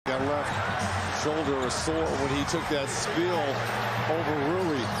shoulder was sore when he took that spill over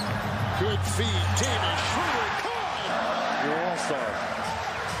Rui. Good feed. Davis. Schroeder. Caught. Your all-star.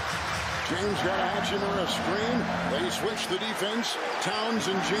 James got a Hachimura screen. They switch the defense. Towns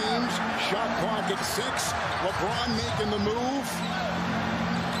and James. Shot clock at 6. LeBron making the move.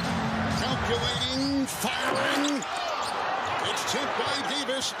 Calculating. Firing. It's tipped by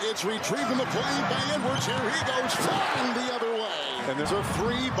Davis. It's retrieved in the play by Edwards. Here he goes. Flying the other way. And there's a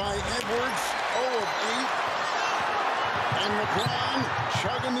 3 by Edwards. 0 of 8. And LeBron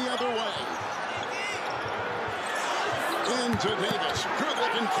chugging the other way. Into Davis. Good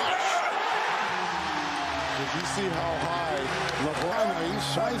looking catch. Did you see how high LeBron is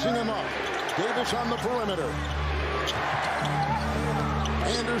sizing him up. Davis on the perimeter.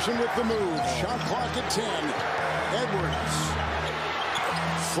 Anderson with the move. Shot clock at 10. Edwards.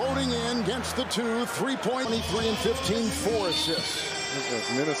 Floating in against the 2. 3-point. 23 and 15. 4 assists.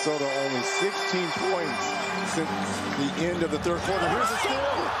 Minnesota only 16 points since the end of the third quarter. Here's the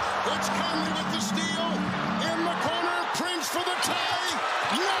steal. It's Conley with the steal. In the corner. Prince for the tie.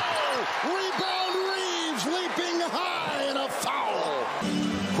 No! Rebound Reeves leaping high and a foul.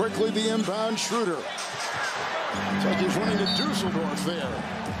 Quickly the inbound Schroeder. It's like he's running to Dusseldorf there.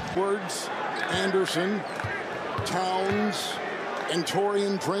 Edwards, Anderson, Towns, and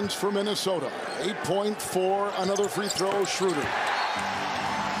Taurean Prince for Minnesota. 8.4. Another free throw. Schroeder.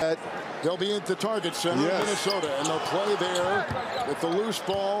 They'll be at the target center of Minnesota, and they'll play there with the loose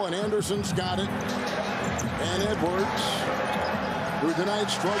ball, and Anderson's got it. And Edwards, who tonight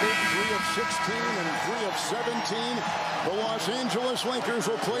struggled, 3 of 16 and 3 of 17. The Los Angeles Lakers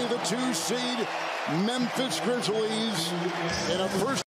will play the 2 seed Memphis Grizzlies in a first